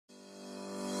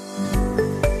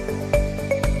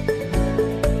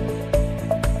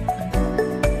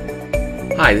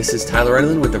Hi, this is Tyler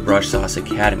Edelin with the Brush Sauce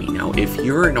Academy. Now, if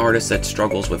you're an artist that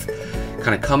struggles with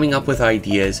kind of coming up with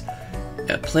ideas,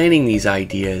 planning these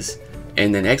ideas,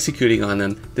 and then executing on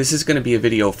them, this is going to be a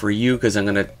video for you because I'm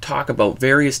going to talk about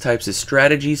various types of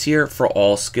strategies here for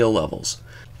all skill levels.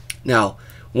 Now,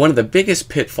 one of the biggest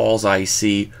pitfalls I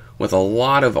see with a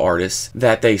lot of artists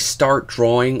that they start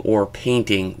drawing or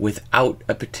painting without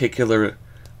a particular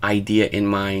idea in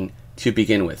mind to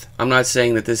begin with. I'm not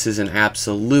saying that this is an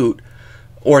absolute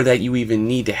or that you even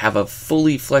need to have a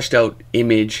fully fleshed out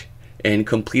image and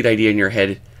complete idea in your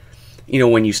head,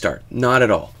 when you start. Not at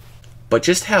all. But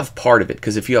just have part of it,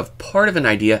 because if you have part of an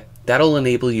idea, that'll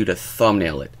enable you to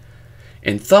thumbnail it.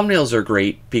 And thumbnails are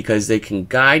great because they can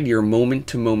guide your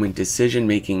moment-to-moment decision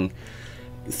making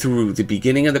through the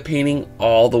beginning of the painting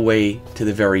all the way to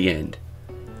the very end.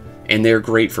 And they're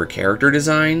great for character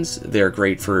designs, they're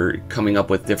great for coming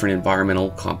up with different environmental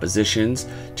compositions,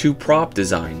 to prop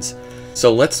designs.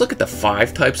 So let's look at the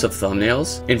 5 types of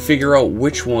thumbnails and figure out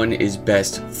which one is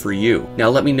best for you. Now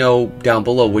let me know down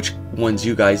below which ones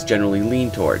you guys generally lean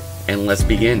toward, and let's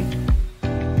begin.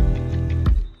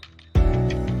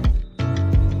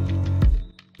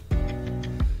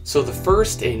 So the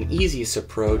first and easiest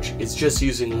approach is just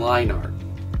using line art.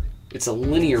 It's a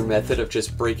linear method of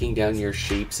just breaking down your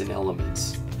shapes and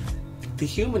elements. The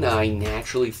human eye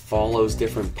naturally follows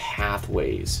different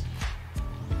pathways.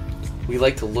 We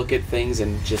like to look at things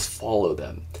and just follow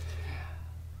them.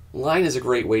 Line is a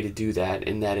great way to do that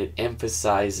in that it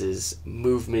emphasizes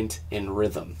movement and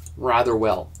rhythm rather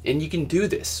well. And you can do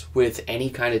this with any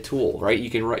kind of tool, right?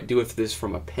 You can do this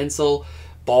from a pencil,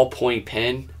 ballpoint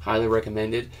pen, highly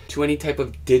recommended, to any type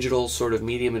of digital sort of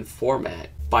medium and format.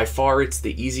 By far, it's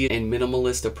the easiest and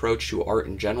minimalist approach to art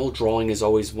in general. Drawing is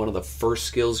always one of the first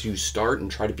skills you start and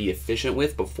try to be efficient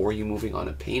with before you moving on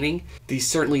to painting. These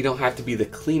certainly don't have to be the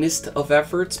cleanest of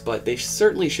efforts, but they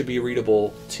certainly should be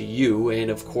readable to you. And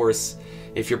of course,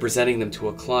 if you're presenting them to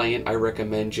a client, I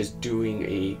recommend just doing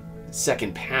a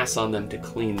second pass on them to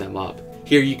clean them up.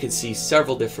 Here you can see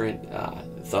several different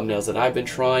thumbnails that I've been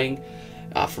trying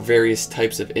for various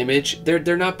types of image.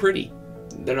 They're not pretty.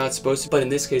 They're not supposed to, but in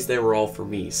this case they were all for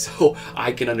me, so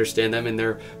I can understand them, and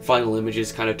their final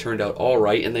images kind of turned out all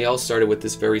right, and they all started with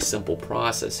this very simple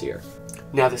process here.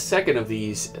 Now the second of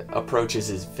these approaches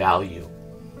is value.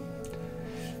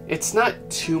 It's not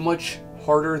too much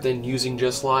harder than using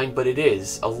just line, but it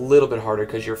is a little bit harder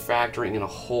because you're factoring in a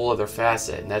whole other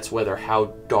facet, and that's whether how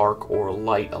dark or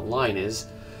light a line is,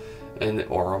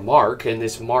 or a mark, and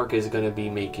this mark is going to be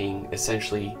making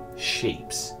essentially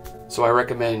shapes. So I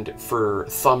recommend for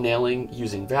thumbnailing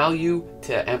using value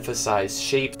to emphasize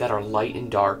shapes that are light and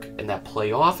dark and that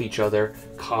play off each other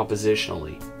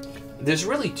compositionally. There's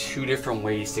really 2 different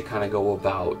ways to kind of go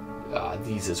about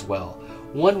these as well.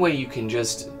 One way you can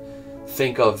just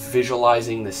think of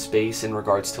visualizing the space in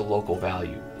regards to local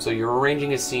value. So you're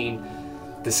arranging a scene,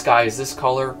 the sky is this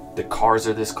color, the cars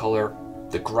are this color,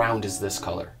 the ground is this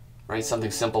color, right?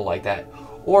 Something simple like that.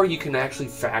 Or you can actually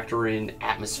factor in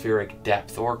atmospheric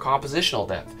depth or compositional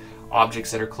depth. Objects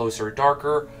that are closer or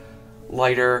darker,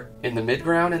 lighter in the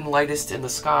midground and lightest in the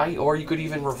sky, or you could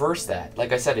even reverse that.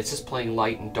 Like I said, it's just playing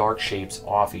light and dark shapes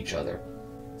off each other.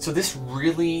 So this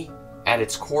really, at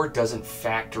its core, doesn't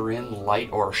factor in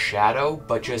light or shadow,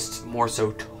 but just more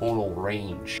so tonal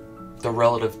range. The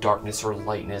relative darkness or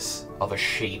lightness of a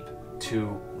shape to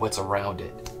what's around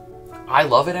it. I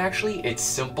love it actually. It's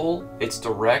simple, it's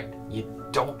direct, you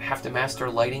don't have to master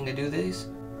lighting to do these,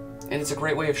 and it's a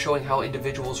great way of showing how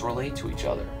individuals relate to each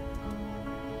other.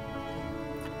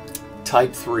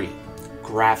 Type 3,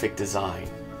 graphic design.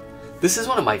 This is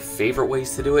one of my favorite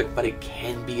ways to do it, but it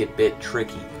can be a bit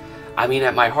tricky. I mean,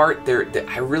 at my heart,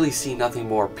 I really see nothing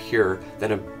more pure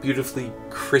than a beautifully,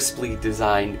 crisply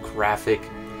designed graphic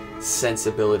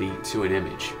sensibility to an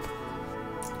image.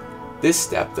 This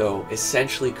step, though,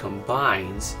 essentially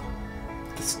combines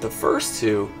the first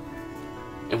 2,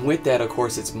 and with that, of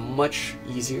course, it's much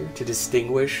easier to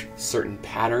distinguish certain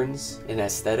patterns and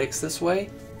aesthetics this way.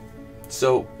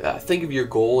 So think of your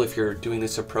goal, if you're doing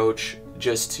this approach,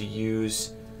 just to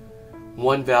use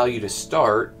one value to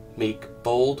start, make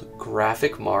bold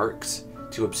graphic marks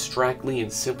to abstractly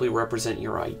and simply represent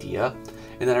your idea.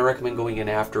 And then I recommend going in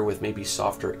after with maybe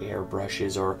softer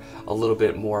airbrushes or a little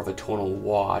bit more of a tonal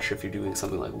wash if you're doing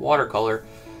something like watercolor,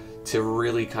 to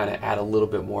really kind of add a little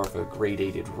bit more of a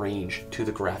gradated range to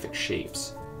the graphic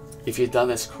shapes. If you've done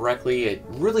this correctly, it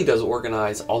really does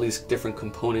organize all these different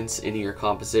components into your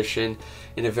composition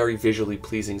in a very visually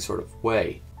pleasing sort of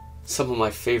way. Some of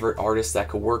my favorite artists that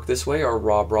could work this way are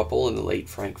Rob Ruppel and the late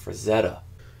Frank Frazetta.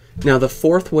 Now the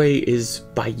 4th way is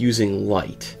by using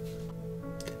light.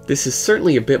 This is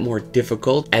certainly a bit more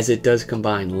difficult as it does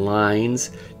combine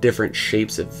lines, different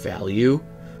shapes of value,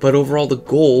 but overall the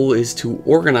goal is to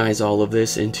organize all of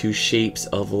this into shapes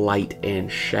of light and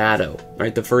shadow.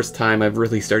 Right, the first time I've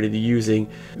really started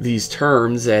using these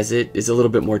terms, as it is a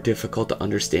little bit more difficult to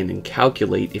understand and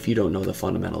calculate if you don't know the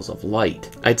fundamentals of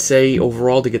light. I'd say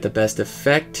overall, to get the best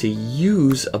effect, to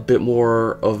use a bit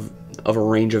more of a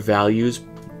range of values,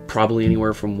 probably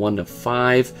anywhere from 1 to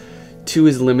 5. 2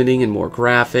 is limiting and more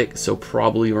graphic, so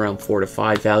probably around 4 to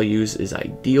 5 values is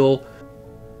ideal.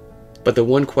 But the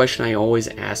one question I always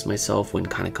ask myself when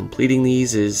kind of completing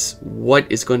these is what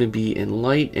is going to be in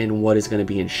light and what is going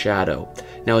to be in shadow.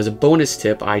 Now, as a bonus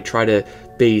tip, I try to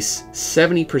base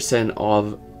 70%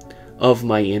 of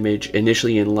my image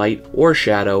initially in light or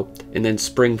shadow, and then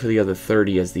spring for the other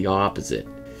 30 as the opposite.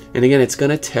 And again, it's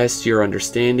going to test your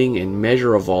understanding and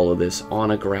measure of all of this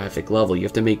on a graphic level. You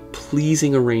have to make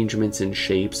pleasing arrangements and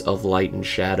shapes of light and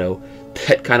shadow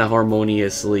that kind of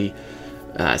harmoniously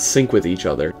sync with each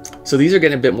other. So these are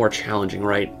getting a bit more challenging,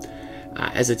 right?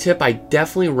 As a tip, I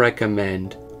definitely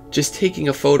recommend just taking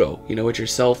a photo, with your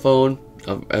cell phone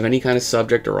of any kind of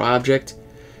subject or object,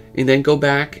 and then go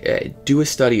back, do a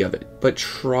study of it. But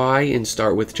try and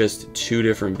start with just 2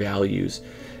 different values.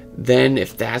 Then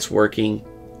if that's working,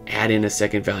 add in a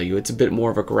second value. It's a bit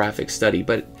more of a graphic study,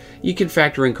 but you can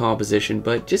factor in composition,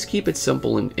 but just keep it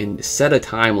simple and set a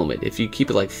time limit. If you keep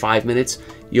it like 5 minutes,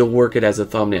 you'll work it as a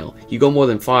thumbnail. You go more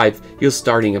than 5, you're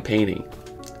starting a painting.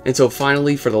 And so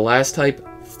finally, for the last type,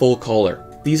 full color.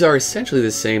 These are essentially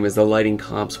the same as the lighting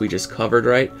comps we just covered,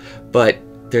 right? But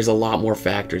there's a lot more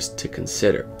factors to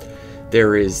consider.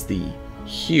 There is the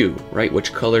hue, right?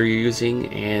 Which color you're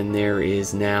using, and there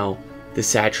is now the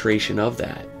saturation of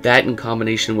that. That in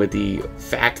combination with the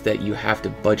fact that you have to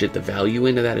budget the value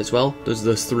into that as well.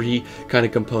 Those 3 kind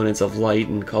of components of light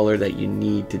and color that you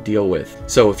need to deal with.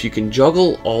 So if you can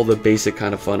juggle all the basic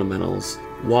kind of fundamentals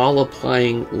while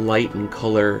applying light and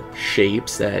color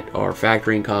shapes that are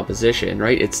factoring composition,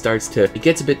 right? It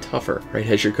gets a bit tougher, right,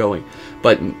 as you're going.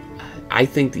 But I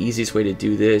think the easiest way to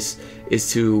do this is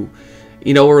to,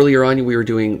 earlier on we were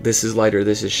doing this is light or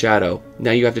this is shadow.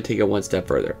 Now you have to take it one step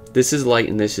further. This is light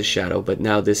and this is shadow, but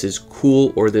now this is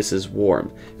cool or this is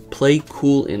warm. Play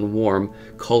cool and warm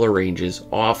color ranges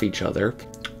off each other.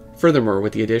 Furthermore,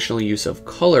 with the additional use of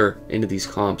color into these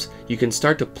comps, you can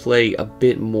start to play a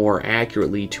bit more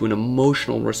accurately to an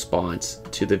emotional response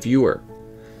to the viewer.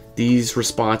 These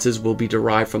responses will be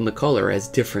derived from the color, as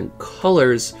different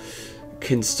colors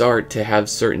can start to have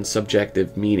certain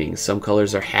subjective meanings. Some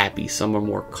colors are happy, some are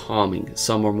more calming,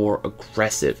 some are more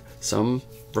aggressive, some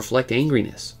reflect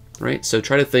angriness, right? So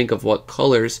try to think of what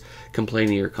colors can play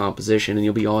into your composition and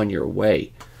you'll be on your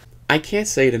way. I can't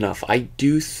say it enough. I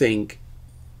do think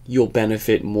you'll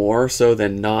benefit more so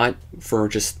than not for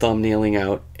just thumbnailing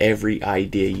out every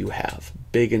idea you have,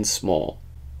 big and small.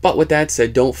 But with that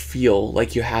said, don't feel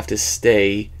like you have to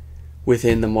stay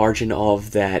within the margin of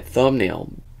that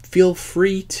thumbnail. Feel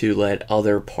free to let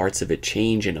other parts of it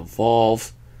change and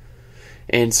evolve,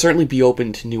 and certainly be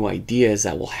open to new ideas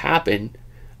that will happen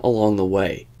along the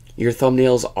way. Your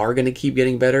thumbnails are going to keep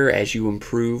getting better as you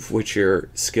improve with your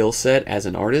skill set as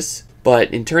an artist,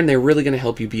 but in turn they're really going to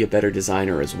help you be a better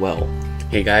designer as well.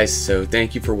 Hey guys, so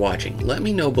thank you for watching. Let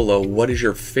me know below, what is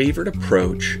your favorite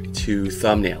approach to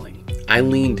thumbnailing? I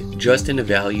leaned just into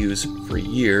values for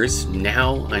years.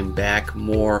 Now I'm back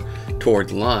more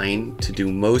toward line to do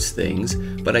most things,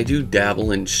 but I do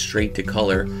dabble in straight to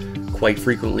color quite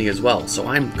frequently as well. So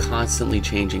I'm constantly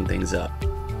changing things up.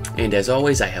 And as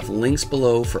always, I have links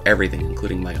below for everything,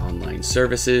 including my online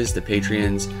services, the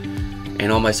Patreons,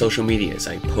 and all my social medias.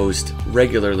 I post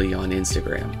regularly on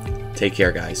Instagram. Take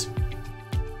care, guys.